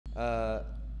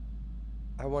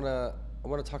I wanna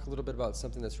talk a little bit about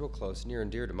something that's real close, near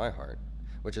and dear to my heart,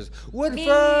 which is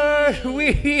Woodford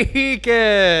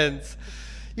Weekends.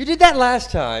 You did that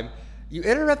last time. You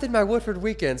interrupted my Woodford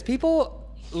Weekends. People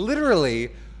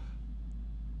literally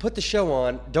put the show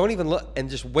on, don't even look, and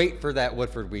just wait for that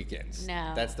Woodford Weekends.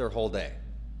 No. That's their whole day.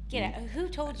 Get out. Who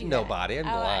told you Nobody. that?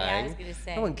 I'm lying. Yeah, I was going to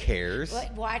say. No one cares.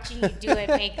 Watching you do it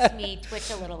makes me twitch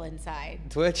a little inside.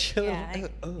 Twitch? Yeah.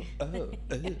 Oh no.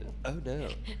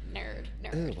 Nerd.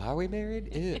 Ew, why are we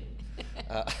married? Ew.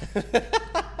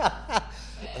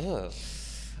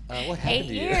 What happened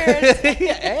to you? 8 years.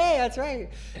 Hey, that's right.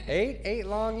 Eight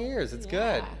long years. It's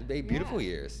Yeah. good. 8 beautiful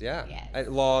years. Yeah. Yes.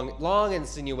 Long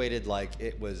insinuated like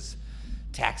it was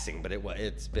taxing, but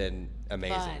it's been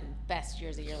amazing. Fun. Best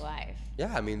years of your life.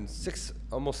 Yeah, I mean,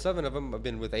 almost 7 of them have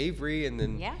been with Avery, and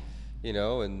then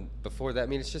and before that, I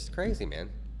mean, it's just crazy, man.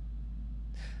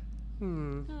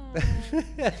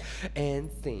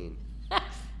 And scene.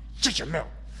 Shut your mouth.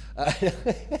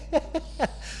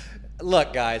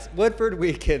 Look, guys, Woodford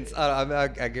Weekends.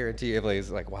 I guarantee you, everybody's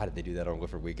like, why did they do that on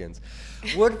Woodford Weekends?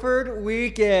 Woodford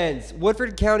Weekends,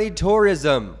 Woodford County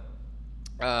Tourism.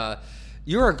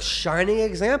 You're a shining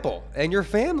example, and your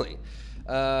family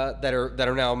that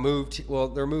are now moved. Well,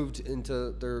 they're moved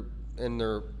into their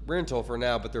rental for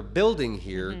now, but they're building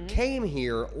here. Came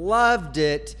here, loved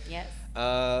it. Yes.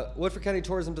 Woodford County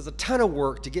Tourism does a ton of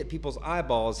work to get people's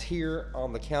eyeballs here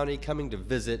on the county, coming to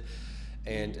visit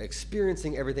and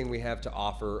experiencing everything we have to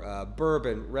offer.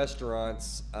 Bourbon,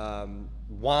 restaurants,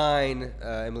 wine.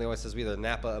 Emily always says we're the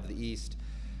Napa of the East.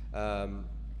 Of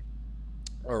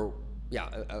the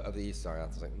East. Sorry, I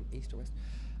was like East or West.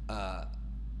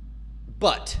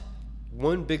 But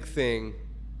one big thing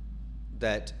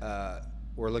that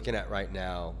we're looking at right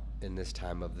now in this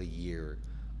time of the year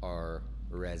are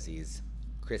Rezzies,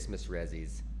 Christmas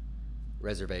Rezzies,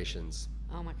 reservations.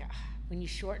 Oh my God. When you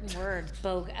shorten words,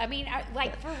 BOGO. I mean,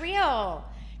 like for real.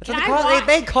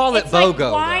 They call it it's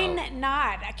BOGO. Like, why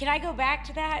not? Can I go back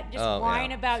to that? Just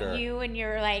whine about sure. you and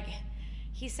you're like,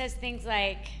 he says things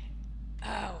like,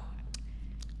 oh.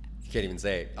 You can't even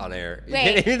say it on air. You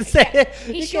Wait, can't even say it.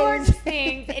 He shortens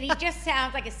things and he just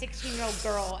sounds like a 16-year-old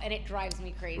girl and it drives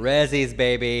me crazy. Rezzies,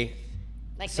 baby.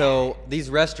 Like so that. These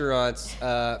restaurants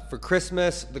for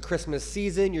Christmas, the Christmas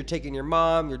season, you're taking your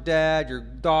mom, your dad, your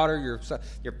daughter, your son,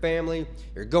 your family.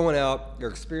 You're going out. You're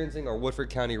experiencing our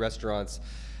Woodford County restaurants.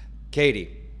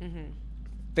 Katie,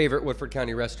 favorite Woodford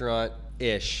County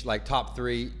restaurant-ish, like top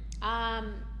 3.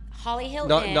 Holly Hill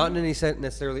Inn. Not in any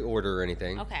necessarily order or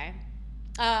anything. Okay.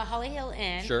 Holly Hill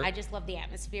Inn. Sure. I just love the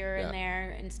atmosphere in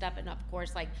there and stuff, and of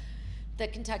course, like the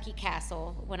Kentucky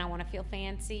Castle when I want to feel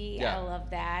fancy. Yeah. I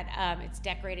love that. It's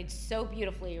decorated so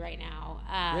beautifully right now.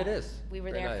 It is. We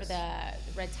were Very there nice. for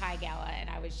the Red Tie Gala,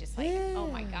 and I was just like, oh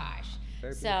my gosh.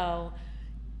 Very So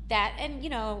that, and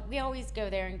we always go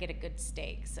there and get a good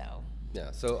steak. So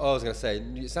Yeah. So I was gonna say,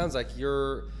 it sounds like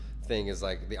your thing is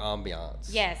like the ambiance.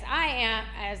 yes, I am,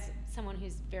 as someone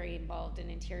who's very involved in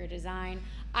interior design.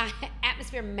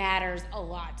 Atmosphere matters a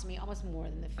lot to me, almost more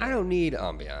than the food. I don't need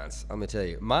ambiance. I'm gonna tell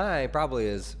you, mine probably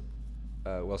is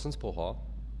Wilson's Pool Hall.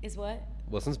 Is what?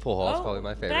 Wilson's Pool Hall is probably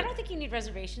my favorite. But I don't think you need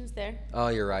reservations there. Oh,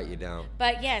 you're right, you don't.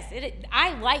 But yes,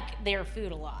 I like their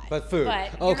food a lot. But food.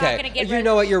 But you're Okay. not gonna get You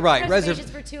know what, you're right. Reservations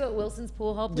for 2 at Wilson's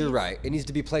Pool Hall, please. You're right. It needs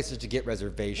to be places to get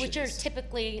reservations. Which are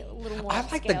typically a little more I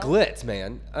like the glitz,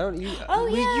 man. I don't. You,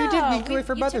 Oh we, yeah. You did. We went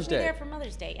for Mother's You took me Day. there for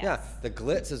Mother's Day. Yes. Yeah, the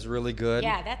glitz is really good.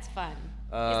 Yeah, that's fun.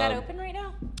 Is that open right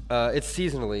now? It's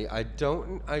seasonally.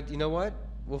 You know what?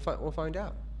 We'll find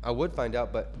out. I would find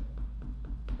out, but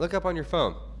look up on your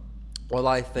phone. While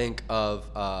I think of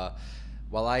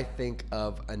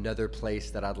another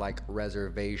place that I'd like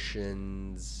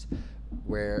reservations,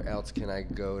 where else can I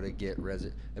go to get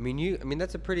I mean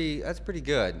that's pretty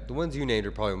good. The ones you named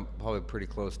are probably pretty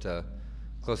close to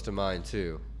mine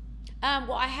too.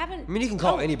 Well, I haven't. I mean, you can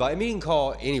call anybody. I mean, you can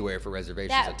call anywhere for reservations.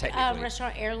 That technically.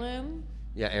 restaurant Heirloom.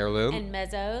 Yeah, Heirloom. And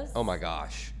Mezzo's. Oh my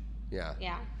gosh. Yeah.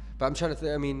 Yeah. But I'm trying to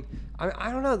think. I mean, I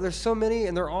don't know. There's so many,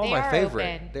 and they're all They my are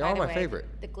favorite. open, They by are the my way. favorite.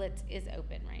 The Glitz is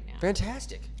open right now.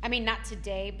 Fantastic. I mean, not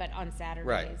today, but on Saturdays.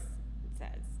 Right. It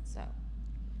says so.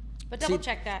 But double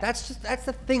check that. That's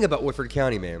the thing about Woodford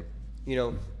County, man.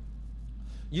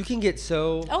 You can get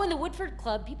so. Oh, and the Woodford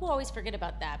Club. People always forget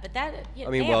about that, but that. I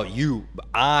mean,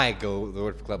 I go to the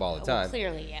Woodford Club all the time.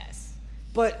 Clearly, yes.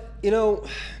 But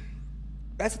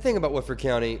that's the thing about Woodford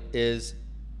County is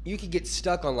you could get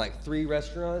stuck on like 3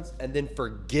 restaurants and then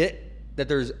forget that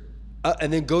there's,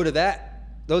 and then go to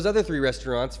those other 3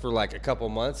 restaurants for like a couple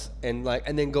months and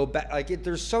then go back.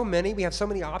 There's so many. We have so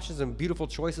many options and beautiful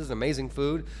choices, amazing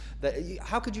food that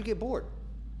how could you get bored?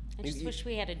 I just wish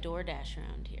we had a DoorDash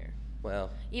around here.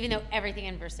 Well, Even though everything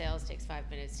in Versailles takes 5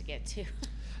 minutes to get to.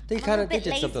 they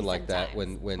did something like that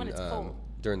sometimes when it's cold.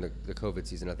 during the COVID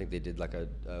season. I think they did like a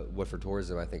Woodford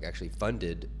Tourism. I think actually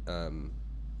funded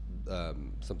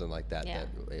something like that. Yeah.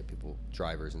 That people,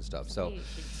 drivers and stuff. So We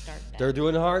should start that. they're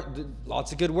doing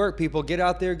lots of good work. People, get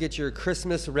out there, get your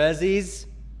Christmas Rezzies,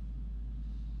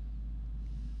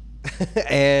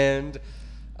 and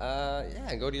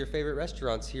go to your favorite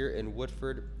restaurants here in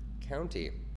Woodford County.